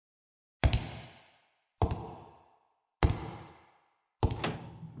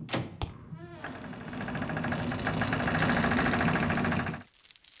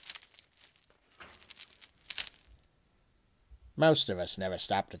Most of us never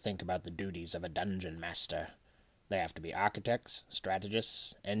stop to think about the duties of a dungeon master. They have to be architects,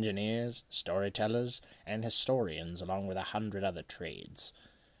 strategists, engineers, storytellers, and historians, along with 100 other trades.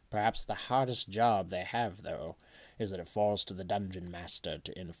 Perhaps the hardest job they have, though, is that it falls to the dungeon master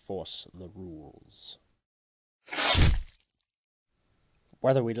to enforce the rules.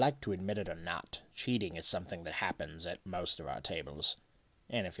 Whether we'd like to admit it or not, cheating is something that happens at most of our tables.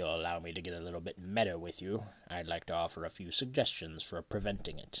 And if you'll allow me to get a little bit meta with you, I'd like to offer a few suggestions for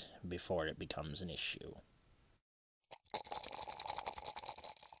preventing it before it becomes an issue.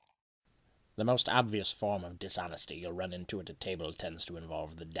 The most obvious form of dishonesty you'll run into at a table tends to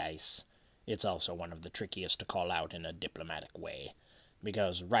involve the dice. It's also one of the trickiest to call out in a diplomatic way,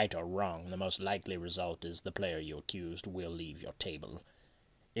 because right or wrong, the most likely result is the player you accused will leave your table.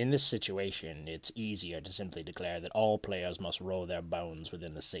 In this situation, it's easier to simply declare that all players must roll their bones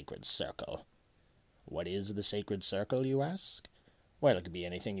within the sacred circle. What is the sacred circle, you ask? Well, it could be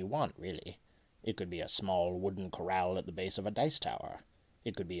anything you want, really. It could be a small wooden corral at the base of a dice tower.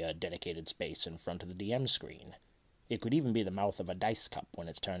 It could be a dedicated space in front of the DM screen. It could even be the mouth of a dice cup when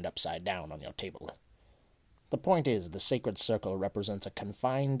it's turned upside down on your table. The point is, the sacred circle represents a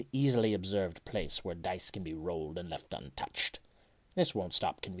confined, easily observed place where dice can be rolled and left untouched. This won't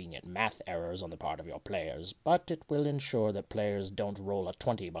stop convenient math errors on the part of your players, but it will ensure that players don't roll a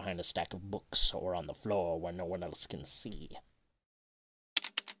 20 behind a stack of books or on the floor where no one else can see.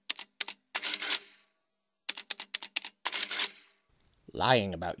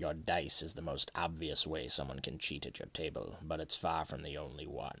 Lying about your dice is the most obvious way someone can cheat at your table, but it's far from the only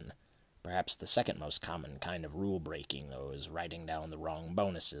one. Perhaps the second most common kind of rule-breaking, though, is writing down the wrong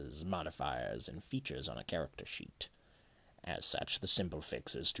bonuses, modifiers, and features on a character sheet. As such, the simple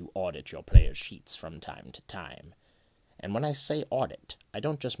fix is to audit your players' sheets from time to time. And when I say audit, I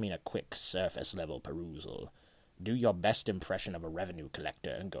don't just mean a quick, surface-level perusal. Do your best impression of a revenue collector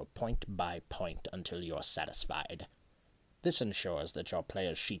and go point by point until you're satisfied. This ensures that your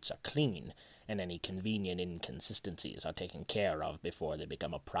players' sheets are clean, and any convenient inconsistencies are taken care of before they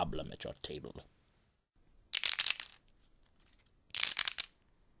become a problem at your table.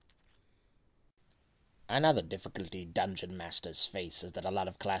 Another difficulty dungeon masters face is that a lot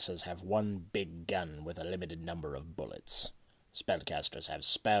of classes have one big gun with a limited number of bullets. Spellcasters have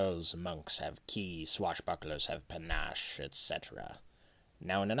spells, monks have ki, swashbucklers have panache, etc.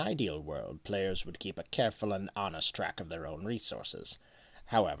 Now, in an ideal world, players would keep a careful and honest track of their own resources.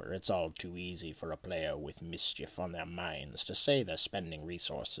 However, it's all too easy for a player with mischief on their minds to say they're spending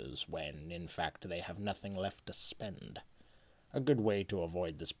resources when, in fact, they have nothing left to spend. A good way to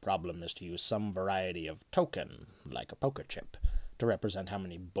avoid this problem is to use some variety of token, like a poker chip, to represent how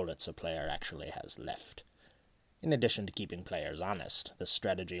many bullets a player actually has left. In addition to keeping players honest, this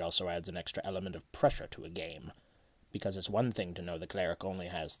strategy also adds an extra element of pressure to a game, because it's one thing to know the cleric only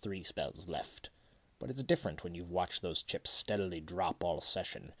has 3 spells left, but it's different when you've watched those chips steadily drop all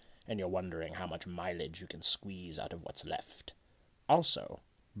session, and you're wondering how much mileage you can squeeze out of what's left. Also,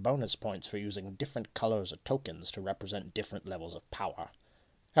 bonus points for using different colors of tokens to represent different levels of power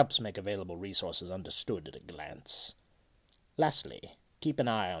helps make available resources understood at a glance. Lastly, keep an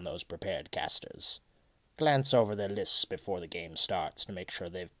eye on those prepared casters. Glance over their lists before the game starts to make sure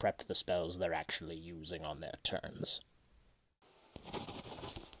they've prepped the spells they're actually using on their turns.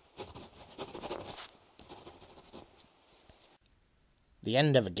 The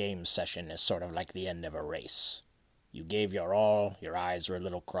end of a game session is sort of like the end of a race. You gave your all, your eyes are a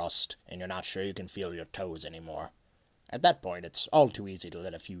little crossed, and you're not sure you can feel your toes anymore. At that point, it's all too easy to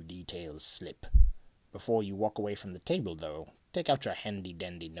let a few details slip. Before you walk away from the table, though, take out your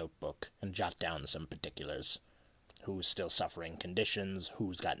handy-dandy notebook and jot down some particulars. Who's still suffering conditions,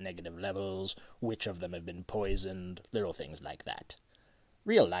 who's got negative levels, which of them have been poisoned, little things like that.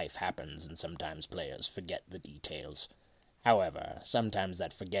 Real life happens, and sometimes players forget the details. However, sometimes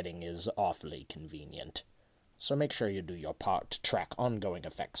that forgetting is awfully convenient. So make sure you do your part to track ongoing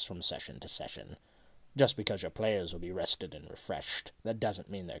effects from session to session. Just because your players will be rested and refreshed, that doesn't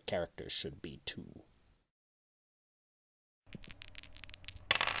mean their characters should be too.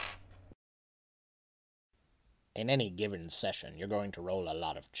 In any given session, you're going to roll a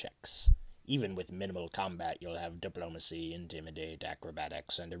lot of checks. Even with minimal combat, you'll have diplomacy, intimidate,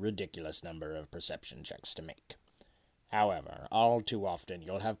 acrobatics, and a ridiculous number of perception checks to make. However, all too often,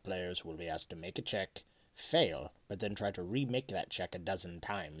 you'll have players who will be asked to make a check, fail, but then try to remake that check a dozen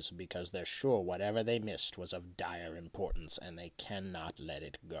times because they're sure whatever they missed was of dire importance and they cannot let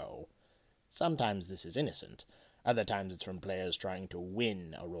it go. Sometimes this is innocent. Other times it's from players trying to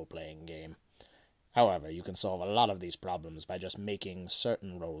win a role-playing game. However, you can solve a lot of these problems by just making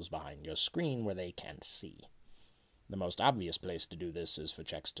certain rolls behind your screen where they can't see. The most obvious place to do this is for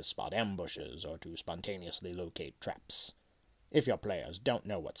checks to spot ambushes or to spontaneously locate traps. If your players don't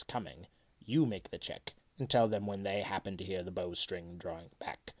know what's coming, you make the check and tell them when they happen to hear the bowstring drawing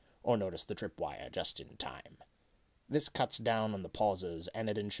back, or notice the tripwire just in time. This cuts down on the pauses, and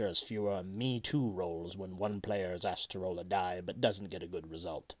it ensures fewer Me Too rolls when one player is asked to roll a die but doesn't get a good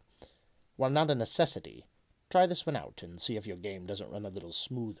result. While not a necessity, try this one out and see if your game doesn't run a little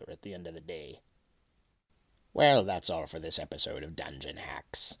smoother at the end of the day. Well, that's all for this episode of Dungeon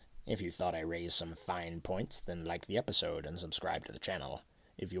Hacks. If you thought I raised some fine points, then like the episode and subscribe to the channel.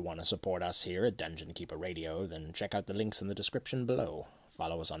 If you want to support us here at Dungeon Keeper Radio, then check out the links in the description below.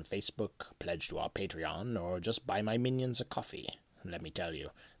 Follow us on Facebook, pledge to our Patreon, or just buy my minions a coffee. Let me tell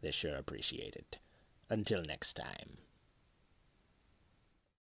you, they sure appreciate it. Until next time.